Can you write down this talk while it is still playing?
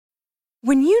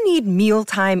When you need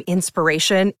mealtime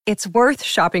inspiration, it's worth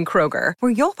shopping Kroger,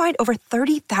 where you'll find over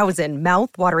 30,000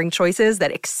 mouth-watering choices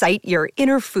that excite your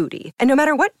inner foodie. And no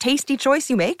matter what tasty choice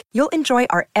you make, you'll enjoy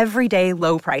our everyday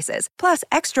low prices, plus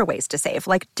extra ways to save,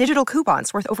 like digital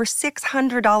coupons worth over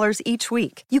 $600 each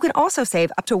week. You can also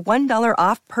save up to $1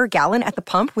 off per gallon at the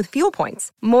pump with fuel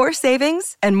points. More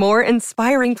savings and more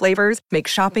inspiring flavors make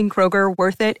shopping Kroger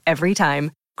worth it every time.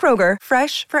 Kroger,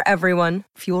 fresh for everyone.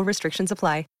 Fuel restrictions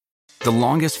apply. The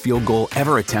longest field goal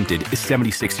ever attempted is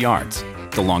 76 yards.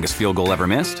 The longest field goal ever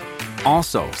missed?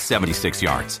 Also 76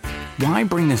 yards. Why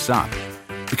bring this up?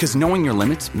 Because knowing your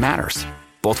limits matters,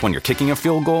 both when you're kicking a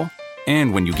field goal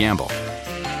and when you gamble.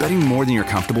 Betting more than you're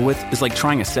comfortable with is like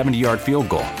trying a 70-yard field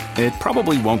goal. It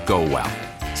probably won't go well.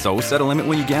 So set a limit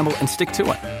when you gamble and stick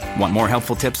to it. Want more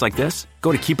helpful tips like this?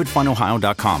 Go to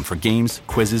keepitfunohio.com for games,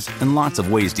 quizzes, and lots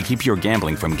of ways to keep your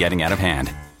gambling from getting out of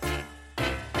hand.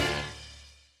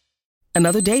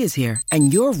 Another day is here,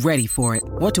 and you're ready for it.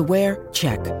 What to wear?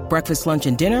 Check. Breakfast, lunch,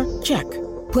 and dinner? Check.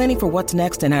 Planning for what's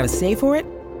next and how to save for it?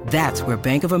 That's where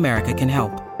Bank of America can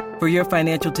help. For your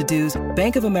financial to-dos,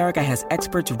 Bank of America has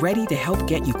experts ready to help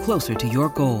get you closer to your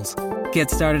goals.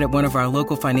 Get started at one of our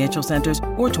local financial centers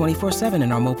or 24/7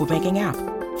 in our mobile banking app.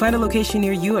 Find a location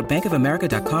near you at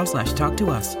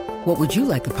bankofamerica.com/talktous. What would you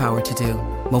like the power to do?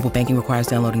 Mobile banking requires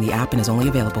downloading the app and is only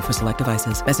available for select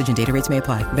devices. Message and data rates may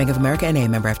apply. Bank of America N.A.,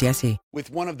 member FDIC.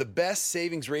 With one of the best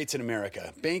savings rates in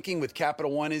America, banking with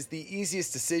Capital One is the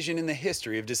easiest decision in the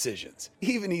history of decisions.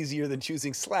 Even easier than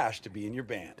choosing Slash to be in your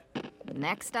band.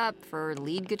 Next up for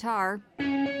lead guitar.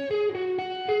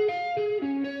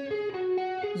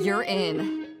 You're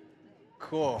in.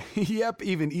 Cool. Yep,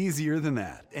 even easier than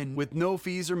that. And with no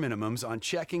fees or minimums on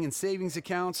checking and savings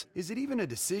accounts, is it even a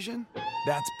decision?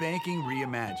 That's banking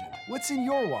reimagined. What's in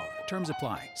your wallet? Terms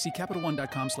apply. See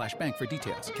CapitalOne.com/bank for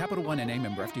details. Capital One N.A.,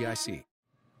 member FDIC.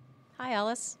 Hi,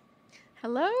 Alice.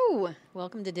 Hello.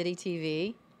 Welcome to Diddy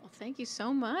TV. Well, thank you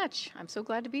so much. I'm so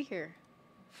glad to be here.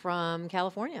 From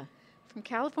California. From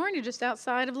California, just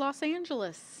outside of Los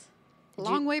Angeles.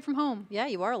 Long way from home. Yeah,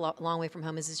 you are a long way from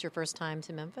home. Is this your first time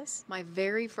to Memphis? My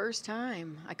very first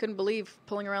time. I couldn't believe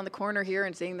pulling around the corner here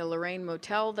and seeing the Lorraine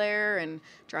Motel there and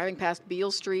driving past Beale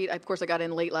Street. Of course, I got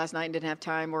in late last night and didn't have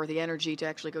time or the energy to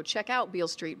actually go check out Beale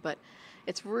Street, but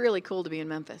it's really cool to be in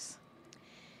Memphis.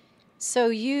 So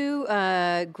you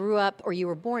grew up, or you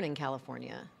were born in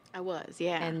California? I was,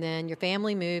 yeah. And then your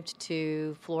family moved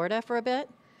to Florida for a bit?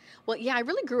 Well, yeah, I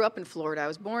really grew up in Florida. I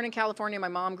was born in California. My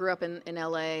mom grew up in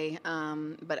L.A.,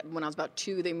 but when I was about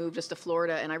 2, they moved us to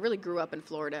Florida, and I really grew up in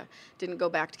Florida. Didn't go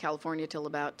back to California till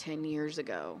about 10 years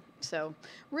ago. So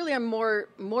really I'm more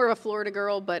of a Florida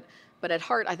girl, but at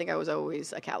heart I think I was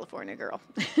always a California girl.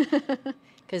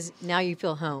 Because now you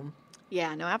feel home.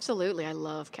 Yeah, no, absolutely. I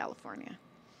love California.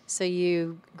 So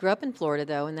you grew up in Florida,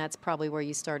 though, and that's probably where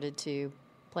you started to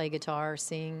play guitar,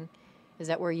 sing. Is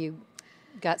that where you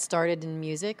got started in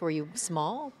music? Were you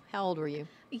small? How old were you?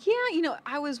 Yeah,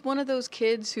 I was one of those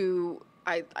kids who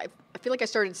I feel like I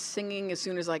started singing as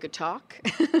soon as I could talk.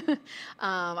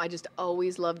 I just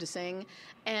always loved to sing.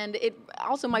 And it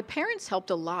also, my parents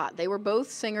helped a lot. They were both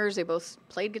singers. They both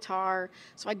played guitar.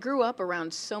 So I grew up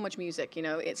around so much music.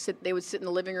 They would sit in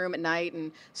the living room at night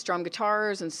and strum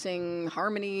guitars and sing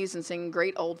harmonies and sing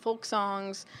great old folk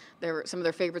songs. Some of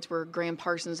their favorites were Graham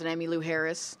Parsons and Emmylou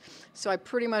Harris. So I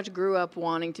pretty much grew up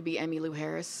wanting to be Emmylou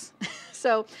Harris.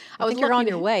 So I think you're on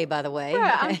your way, by the way.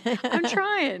 Yeah, I'm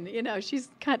trying. She's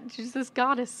this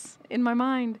goddess in my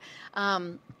mind.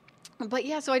 But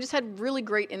yeah, so I just had really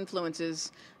great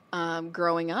influences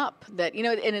growing up. That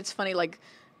and it's funny, like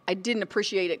I didn't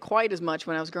appreciate it quite as much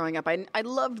when I was growing up. I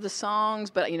loved the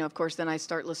songs, but of course, then I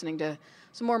start listening to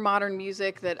some more modern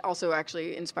music that also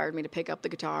actually inspired me to pick up the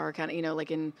guitar. Kind of,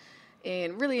 like in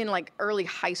like early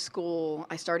high school,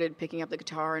 I started picking up the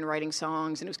guitar and writing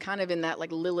songs, and it was kind of in that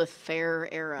like Lilith Fair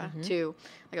era too.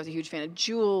 Like I was a huge fan of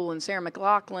Jewel and Sarah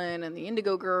McLachlan and the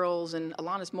Indigo Girls and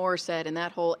Alanis Morissette and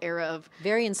that whole era of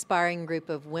very inspiring group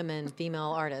of women,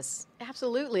 female artists.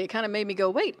 Absolutely, it kind of made me go,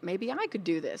 wait, maybe I could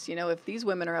do this. If these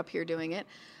women are up here doing it.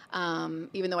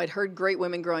 Even though I'd heard great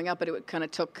women growing up, but it kind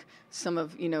of took some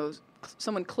of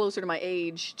someone closer to my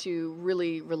age to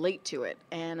really relate to it.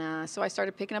 And so I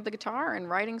started picking up the guitar and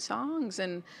writing songs.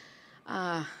 And,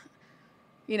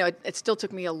 it still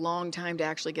took me a long time to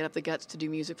actually get up the guts to do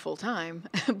music full time.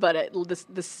 But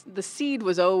the seed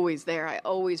was always there. I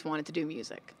always wanted to do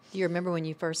music. Do you remember when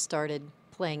you first started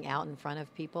playing out in front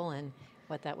of people and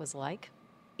what that was like?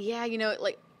 Yeah,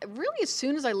 really as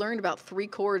soon as I learned about 3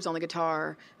 chords on the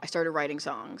guitar, I started writing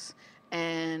songs.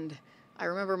 And I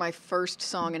remember my first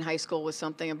song in high school was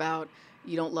something about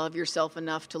you don't love yourself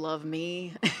enough to love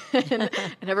me. and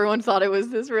everyone thought it was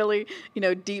this really,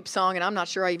 deep song. And I'm not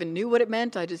sure I even knew what it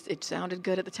meant. It sounded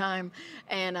good at the time.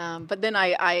 And, but then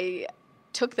I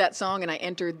took that song and I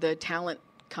entered the talent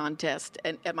contest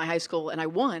at my high school and I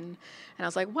won. And I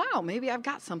was like, wow, maybe I've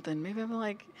got something. Maybe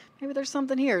there's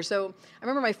something here. So I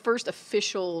remember my first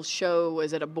official show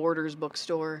was at a Borders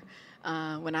bookstore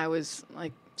when I was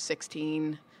like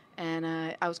 16. And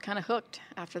I was kind of hooked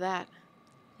after that.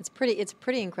 It's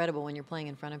pretty incredible when you're playing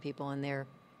in front of people and they're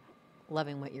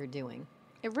loving what you're doing.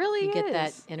 It really is. You get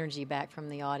that energy back from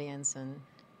the audience, and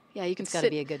yeah, you can. It's got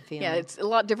to be a good feeling. Yeah, it's a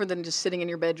lot different than just sitting in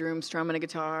your bedroom strumming a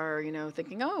guitar,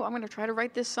 thinking, oh, I'm going to try to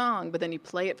write this song. But then you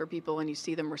play it for people and you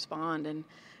see them respond, and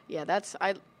yeah,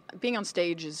 being on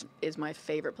stage is my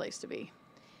favorite place to be.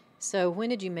 So when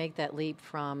did you make that leap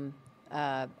from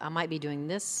I might be doing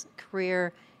this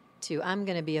career to I'm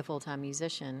going to be a full-time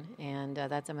musician, and I'm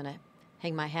going to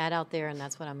hang my hat out there, and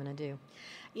that's what I'm going to do?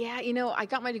 Yeah, I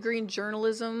got my degree in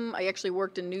journalism. I actually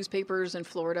worked in newspapers in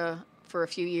Florida for a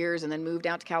few years and then moved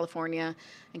out to California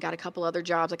and got a couple other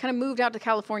jobs. I kind of moved out to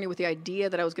California with the idea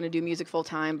that I was going to do music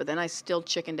full-time, but then I still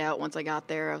chickened out once I got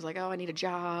there. I was like, oh, I need a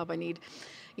job. And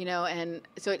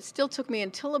so it still took me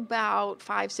until about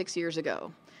 5-6 years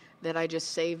ago that I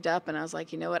just saved up, and I was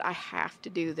like, you know what, I have to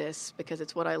do this because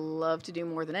it's what I love to do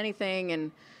more than anything,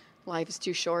 and life is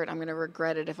too short. I'm going to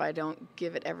regret it if I don't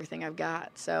give it everything I've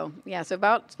got. So yeah, so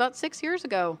about 6 years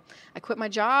ago, I quit my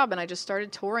job and I just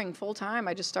started touring full time.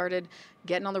 I just started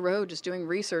getting on the road, just doing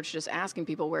research, just asking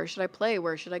people, where should I play?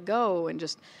 Where should I go? And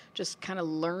just kind of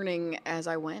learning as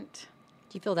I went.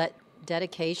 Do you feel that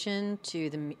dedication to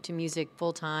music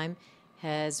full time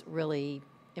has really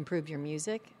improved your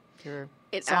music, your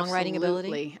songwriting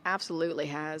ability? Absolutely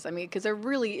has. I mean, because there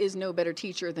really is no better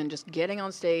teacher than just getting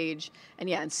on stage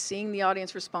and seeing the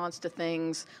audience response to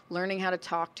things, learning how to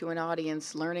talk to an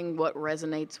audience, learning what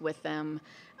resonates with them.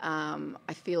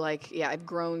 I feel like, I've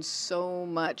grown so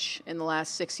much in the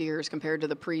last 6 years compared to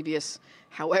the previous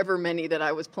however many that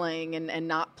I was playing and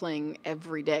not playing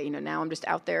every day. Now I'm just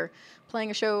out there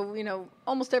playing a show,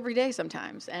 almost every day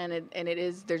sometimes. And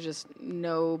there's just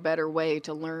no better way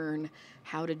to learn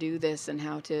how to do this and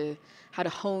how to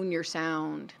hone your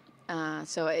sound.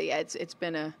 So it's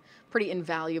been a pretty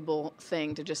invaluable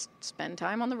thing to just spend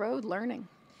time on the road learning.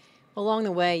 Along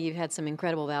the way, you've had some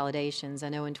incredible validations. I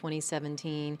know in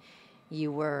 2017,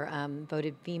 you were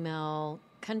voted Female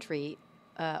Country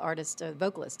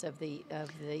Vocalist of the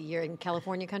Year in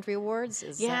California Country Awards.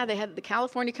 They had the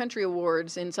California Country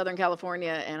Awards in Southern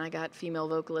California, and I got Female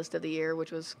Vocalist of the Year,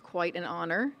 which was quite an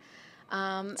honor.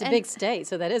 It's a big state,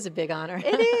 so that is a big honor.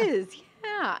 It is,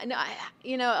 yeah. And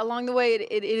along the way,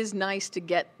 it is nice to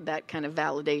get that kind of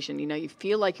validation. You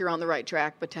feel like you're on the right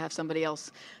track, but to have somebody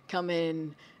else come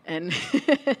in and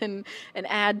and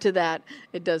add to that,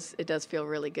 it does feel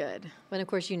really good. But of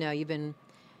course, you've been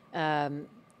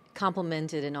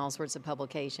complimented in all sorts of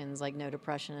publications like No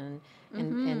Depression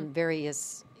and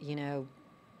various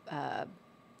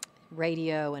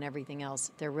radio and everything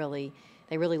else. They really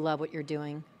love what you're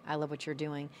doing. I love what you're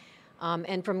doing.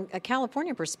 And from a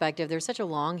California perspective, there's such a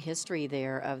long history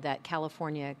there of that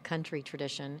California country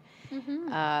tradition.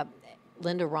 Mm-hmm.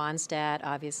 Linda Ronstadt,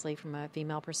 obviously, from a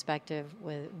female perspective,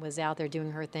 was out there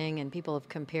doing her thing, and people have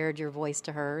compared your voice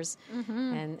to hers.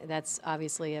 Mm-hmm. And that's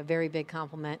obviously a very big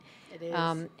compliment. It is.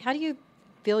 How do you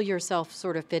feel yourself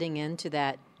sort of fitting into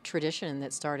that tradition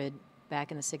that started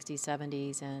back in the 60s,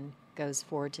 70s, and goes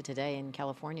forward to today in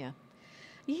California?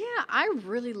 Yeah, I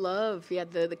really love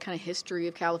the kind of history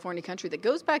of California country that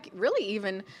goes back really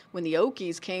even when the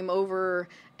Okies came over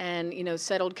and,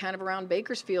 settled kind of around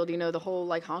Bakersfield, the whole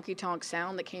like honky-tonk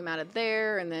sound that came out of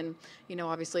there. And then,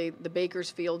 obviously the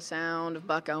Bakersfield sound of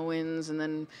Buck Owens and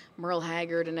then Merle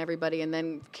Haggard and everybody, and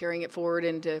then carrying it forward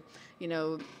into,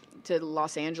 to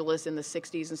Los Angeles in the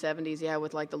 60s and 70s,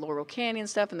 with like the Laurel Canyon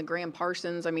stuff and the Graham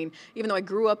Parsons. I mean, even though I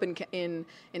grew up in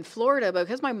Florida, but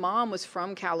because my mom was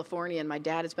from California and my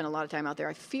dad had spent a lot of time out there,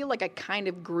 I feel like I kind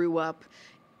of grew up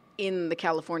in the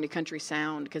California country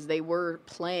sound because they were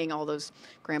playing all those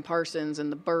Graham Parsons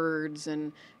and the Byrds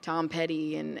and Tom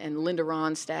Petty and Linda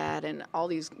Ronstadt and all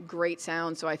these great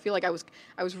sounds. So I feel like I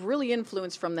was really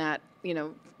influenced from that,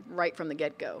 right from the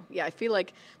get-go. Yeah, I feel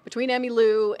like between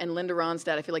Emmylou and Linda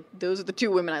Ronstadt, I feel like those are the two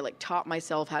women I taught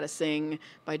myself how to sing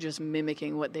by just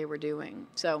mimicking what they were doing.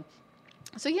 So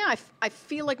yeah, I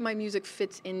feel like my music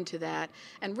fits into that.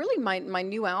 And really my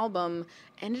new album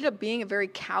ended up being a very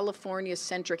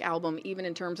California-centric album, even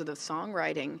in terms of the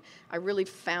songwriting. I really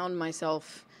found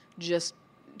myself just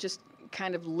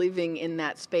kind of living in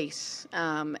that space.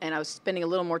 And I was spending a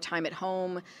little more time at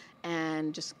home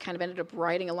and just kind of ended up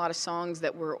writing a lot of songs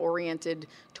that were oriented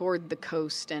toward the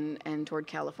coast and toward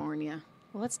California.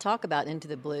 Well, let's talk about Into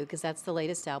the Blue, because that's the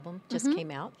latest album, just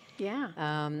came out.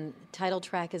 Yeah. Title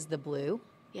track is The Blue.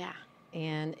 Yeah.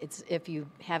 And if you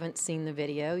haven't seen the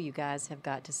video, you guys have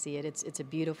got to see it. It's a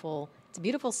beautiful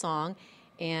song,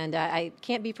 and I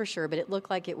can't be for sure, but it looked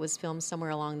like it was filmed somewhere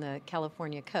along the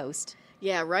California coast.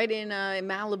 Yeah, right in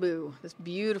Malibu, this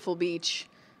beautiful beach.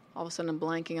 All of a sudden, I'm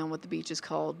blanking on what the beach is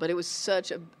called, but it was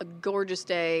such a gorgeous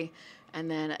day. And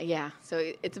then,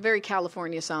 so it's a very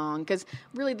California song, because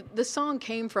really the song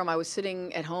came from, I was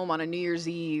sitting at home on a New Year's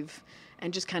Eve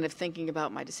and just kind of thinking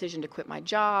about my decision to quit my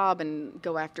job and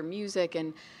go after music.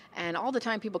 And all the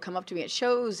time people come up to me at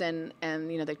shows and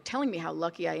they're telling me how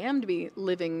lucky I am to be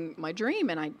living my dream.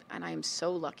 And I am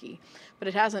so lucky. But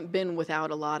it hasn't been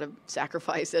without a lot of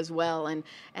sacrifice as well. And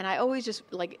I always just,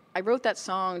 I wrote that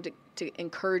song to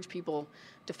encourage people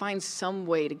to find some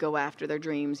way to go after their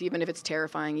dreams, even if it's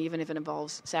terrifying, even if it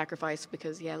involves sacrifice,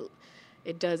 because,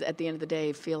 it does, at the end of the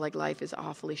day, feel like life is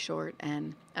awfully short.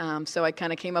 And so I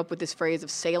kind of came up with this phrase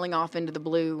of sailing off into the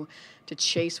blue to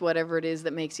chase whatever it is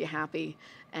that makes you happy.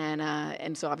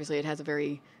 And so obviously it has a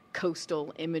very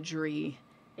coastal imagery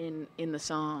in the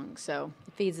song. So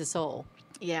It feeds the soul.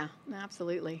 Yeah,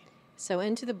 absolutely. So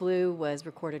Into the Blue was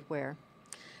recorded where?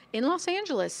 In Los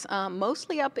Angeles,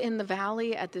 mostly up in the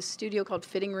valley at this studio called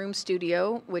Fitting Room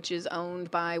Studio, which is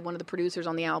owned by one of the producers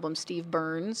on the album, Steve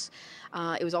Burns.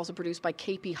 It was also produced by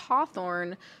KP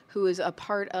Hawthorne, who is a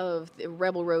part of the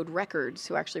Rebel Road Records,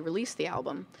 who actually released the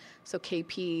album. So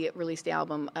KP released the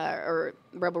album, or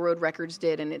Rebel Road Records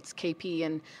did, and it's KP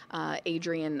and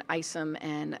Adrian Isom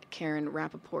and Karen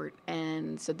Rappaport.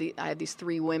 And so I have these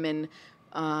three women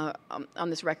on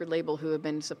this record label who have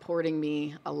been supporting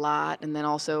me a lot, and then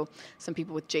also some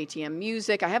people with JTM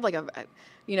Music. I have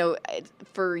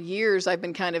for years I've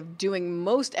been kind of doing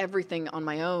most everything on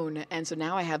my own, and so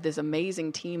now I have this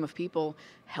amazing team of people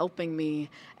helping me,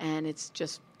 and it's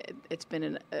been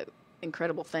an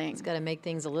incredible thing. It's got to make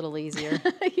things a little easier.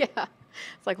 Yeah,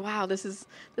 it's like, wow, this is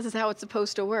how it's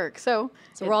supposed to work. So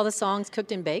were all the songs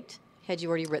cooked and baked? Had you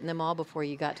already written them all before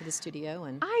you got to the studio?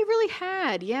 And I really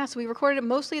had, yeah. So we recorded it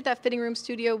mostly at that Fitting Room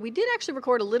studio. We did actually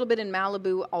record a little bit in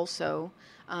Malibu also.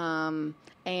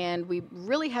 And we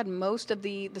really had most of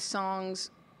the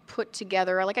songs put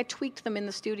together. I tweaked them in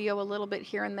the studio a little bit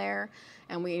here and there.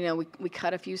 And we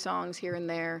cut a few songs here and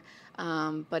there.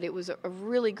 But it was a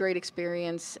really great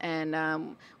experience.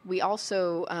 And we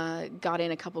also got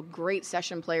in a couple great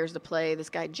session players to play. This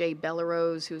guy, Jay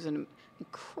Bellarose, who's an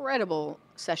incredible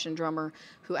session drummer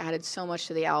who added so much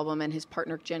to the album, and his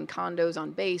partner Jen Condo's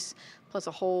on bass, plus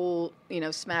a whole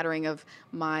smattering of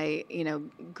my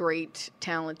great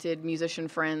talented musician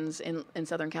friends in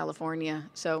Southern California.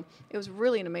 So it was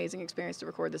really an amazing experience to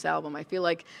record this album. I feel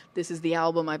like this is the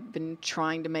album I've been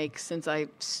trying to make since I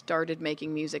started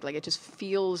making music. It just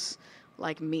feels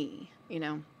like me.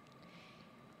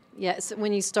 Yes,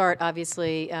 when you start,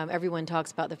 obviously, everyone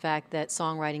talks about the fact that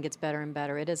songwriting gets better and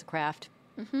better. It is a craft,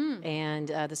 and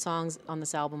the songs on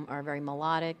this album are very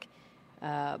melodic.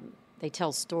 They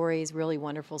tell stories, really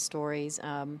wonderful stories.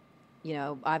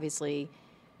 Obviously,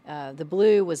 The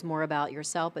Blue was more about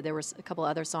yourself, but there were a couple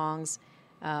other songs.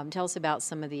 Tell us about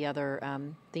some of the other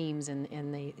themes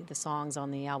in the songs on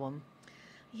the album.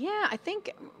 Yeah, I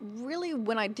think really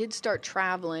when I did start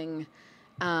traveling,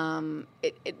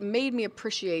 it made me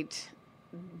appreciate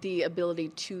the ability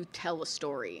to tell a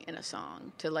story in a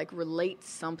song, to relate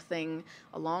something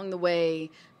along the way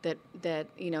that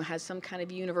has some kind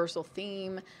of universal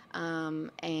theme.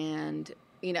 And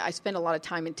I spend a lot of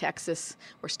time in Texas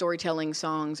where storytelling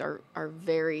songs are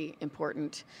very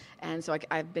important, and so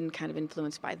I've been kind of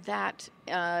influenced by that.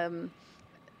 And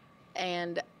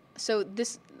so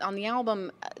this on the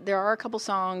album, there are a couple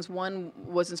songs. One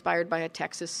was inspired by a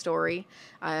Texas story.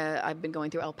 I've been going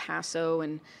through El Paso,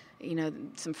 and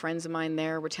some friends of mine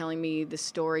there were telling me this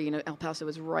story. El Paso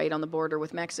is right on the border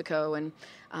with Mexico, and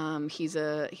he's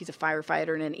a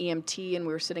firefighter and an EMT. And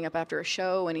we were sitting up after a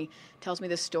show, and he tells me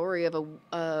this story of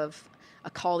a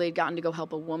call they'd gotten to go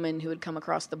help a woman who had come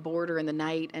across the border in the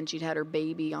night, and she'd had her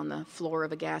baby on the floor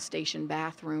of a gas station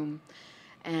bathroom,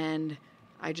 and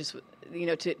I just,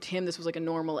 to him, this was like a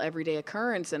normal, everyday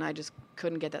occurrence, and I just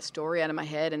couldn't get that story out of my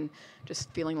head, and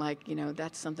just feeling like,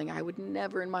 that's something I would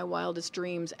never in my wildest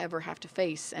dreams ever have to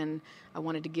face, and I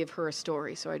wanted to give her a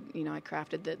story. So I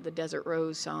crafted the Desert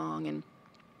Rose song,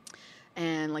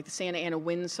 And like the Santa Ana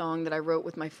Winds song that I wrote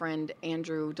with my friend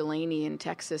Andrew Delaney in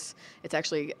Texas, it's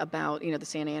actually about, the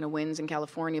Santa Ana winds in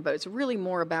California, but it's really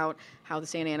more about how the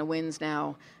Santa Ana winds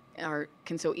now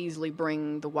can so easily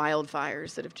bring the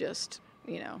wildfires that have just,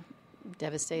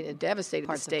 devastated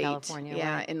parts the state. Of California.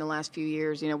 Yeah, right. in the last few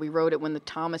years. We wrote it when the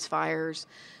Thomas Fire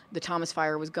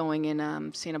was going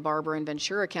in Santa Barbara and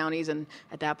Ventura counties, and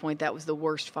at that point that was the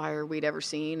worst fire we'd ever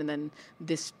seen. And then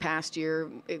this past year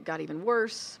it got even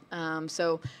worse.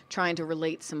 So trying to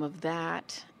relate some of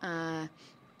that, and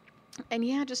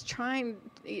just trying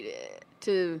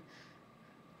to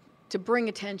bring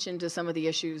attention to some of the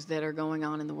issues that are going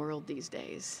on in the world these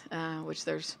days, which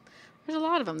there's a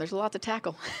lot of them. There's a lot to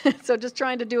tackle. So just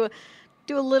trying to do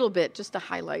a little bit just to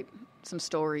highlight some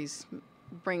stories,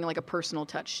 bring like a personal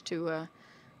touch to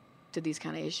these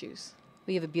kind of issues.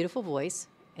 Well, you have a beautiful voice,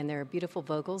 and there are beautiful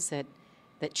vocals that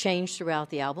change throughout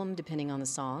the album depending on the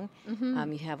song.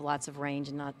 Mm-hmm. You have lots of range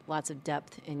and lots of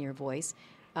depth in your voice.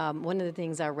 One of the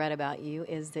things I read about you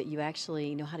is that you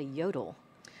actually know how to yodel.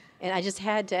 And I just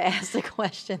had to ask the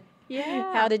question,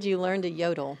 how did you learn to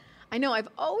yodel? I know I've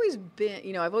always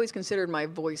considered my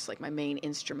voice like my main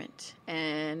instrument.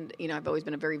 And, I've always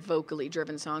been a very vocally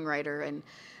driven songwriter. And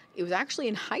it was actually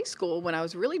in high school when I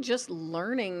was really just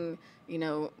learning,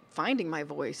 finding my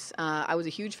voice. I was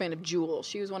a huge fan of Jewel.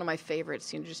 She was one of my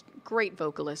favorites, just great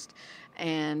vocalist.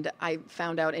 And I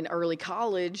found out in early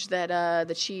college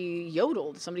that she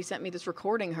yodeled. Somebody sent me this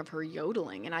recording of her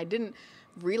yodeling, and I didn't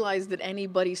realize that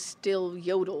anybody still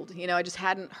yodeled. I just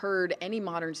hadn't heard any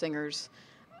modern singers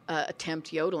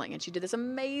attempt yodeling, and she did this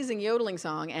amazing yodeling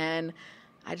song, and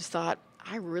I just thought,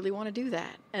 I really want to do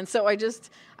that. And so I just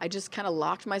kind of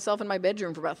locked myself in my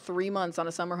bedroom for about 3 months on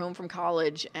a summer home from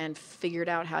college and figured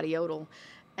out how to yodel.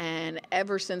 And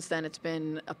ever since then, it's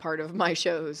been a part of my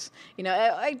shows.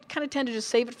 I kind of tend to just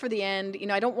save it for the end.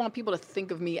 I don't want people to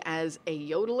think of me as a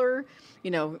yodeler,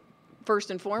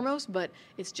 first and foremost, but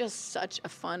it's just such a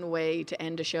fun way to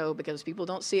end a show because people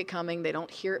don't see it coming. They don't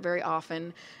hear it very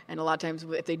often. And a lot of times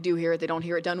if they do hear it, they don't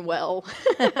hear it done well.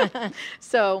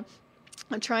 So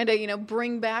I'm trying to,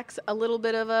 bring back a little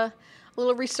bit of a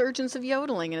little resurgence of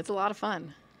yodeling, and it's a lot of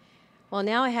fun. Well,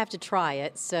 now I have to try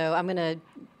it, so I'm going to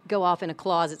go off in a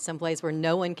closet someplace where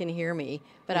no one can hear me,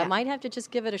 but I might have to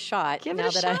just give it a shot. Give it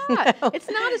a shot. It's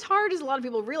not as hard as a lot of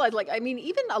people realize.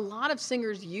 Even a lot of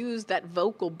singers use that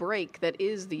vocal break that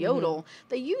is the yodel. Mm-hmm.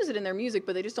 They use it in their music,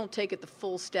 but they just don't take it the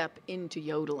full step into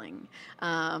yodeling.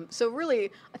 So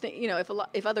really, I think,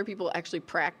 if other people actually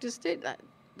practiced it,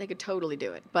 they could totally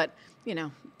do it. But,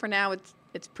 for now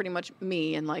it's pretty much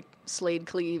me and like Slade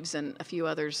Cleaves and a few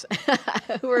others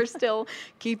who are still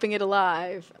keeping it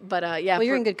alive. But Well,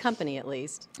 you're in good company at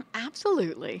least.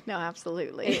 Absolutely. No,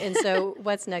 absolutely. And so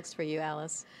what's next for you,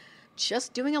 Alice?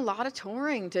 Just doing a lot of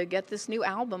touring to get this new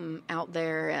album out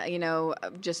there.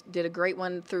 Just did a great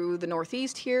one through the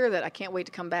Northeast here that I can't wait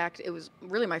to come back. It was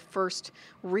really my first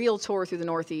real tour through the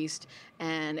Northeast,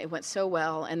 and it went so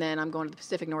well. And then I'm going to the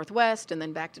Pacific Northwest and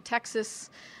then back to Texas.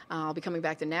 I'll be coming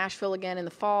back to Nashville again in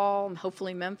the fall,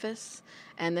 hopefully Memphis,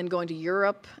 and then going to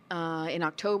Europe in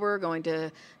October, going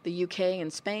to the UK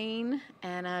and Spain,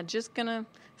 and just going to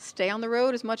stay on the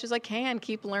road as much as I can,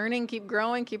 keep learning, keep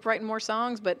growing, keep writing more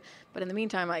songs. But in the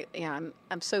meantime,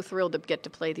 I'm so thrilled to get to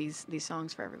play these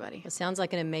songs for everybody. It sounds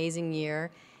like an amazing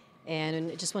year,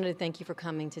 and just wanted to thank you for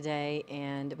coming today,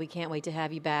 and we can't wait to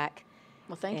have you back.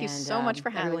 Well, thank you so much for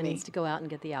having me. Everyone needs to go out and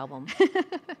get the album.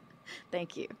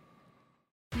 Thank you.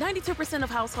 92% of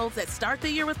households that start the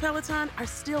year with Peloton are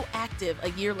still active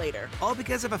a year later. All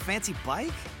because of a fancy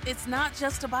bike? It's not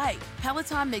just a bike.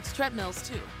 Peloton makes treadmills,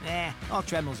 too. All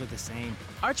treadmills are the same.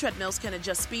 Our treadmills can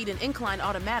adjust speed and incline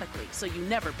automatically, so you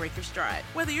never break your stride.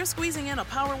 Whether you're squeezing in a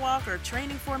power walk or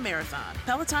training for a marathon,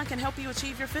 Peloton can help you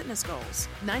achieve your fitness goals.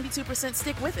 92%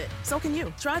 stick with it. So can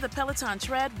you. Try the Peloton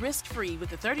Tread risk-free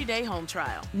with a 30-day home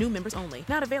trial. New members only.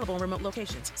 Not available in remote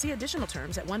locations. See additional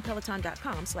terms at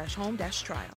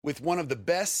onepeloton.com/home-trial. With one of the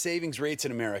best savings rates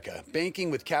in America, banking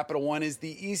with Capital One is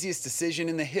the easiest decision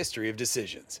in the history of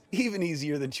decisions. Even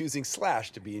easier than choosing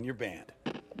Slash to be in your band.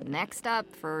 Next up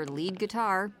for lead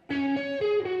guitar,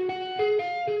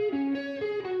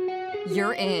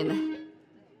 you're in.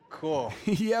 Cool.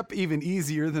 Yep, even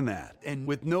easier than that. And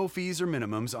with no fees or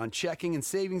minimums on checking and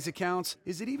savings accounts,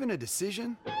 is it even a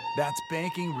decision? That's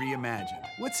banking reimagined.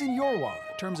 What's in your wallet?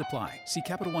 Terms apply. See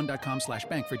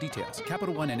CapitalOne.com/bank for details.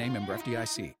 Capital One NA, member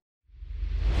FDIC.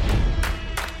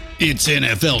 It's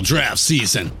NFL draft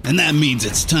season, and that means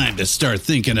it's time to start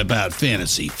thinking about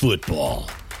fantasy football.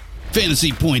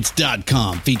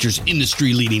 FantasyPoints.com features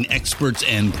industry-leading experts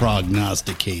and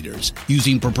prognosticators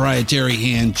using proprietary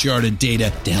hand-charted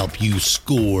data to help you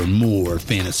score more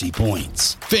fantasy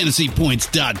points.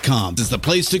 FantasyPoints.com is the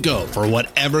place to go for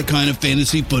whatever kind of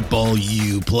fantasy football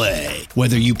you play.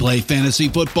 Whether you play fantasy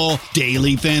football,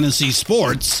 daily fantasy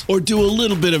sports, or do a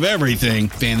little bit of everything,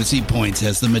 Fantasy Points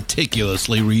has the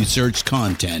meticulously researched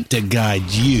content to guide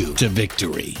you to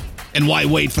victory. And why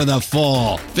wait for the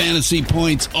fall? Fantasy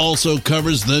Points also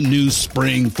covers the new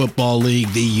spring football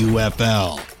league, the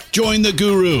UFL. Join the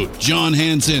guru, John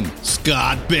Hansen,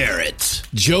 Scott Barrett,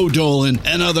 Joe Dolan,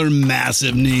 and other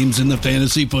massive names in the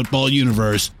fantasy football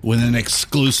universe with an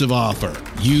exclusive offer.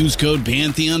 Use code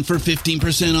Pantheon for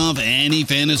 15% off any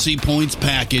Fantasy Points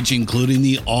package, including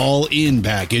the all-in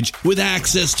package, with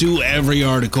access to every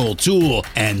article, tool,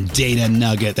 and data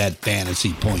nugget that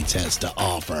Fantasy Points has to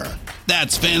offer.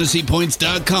 That's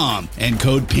FantasyPoints.com and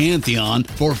code Pantheon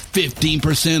for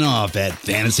 15% off at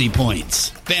Fantasy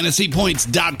Points.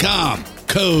 FantasyPoints.com,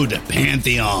 code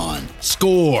Pantheon.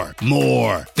 Score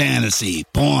more fantasy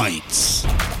points.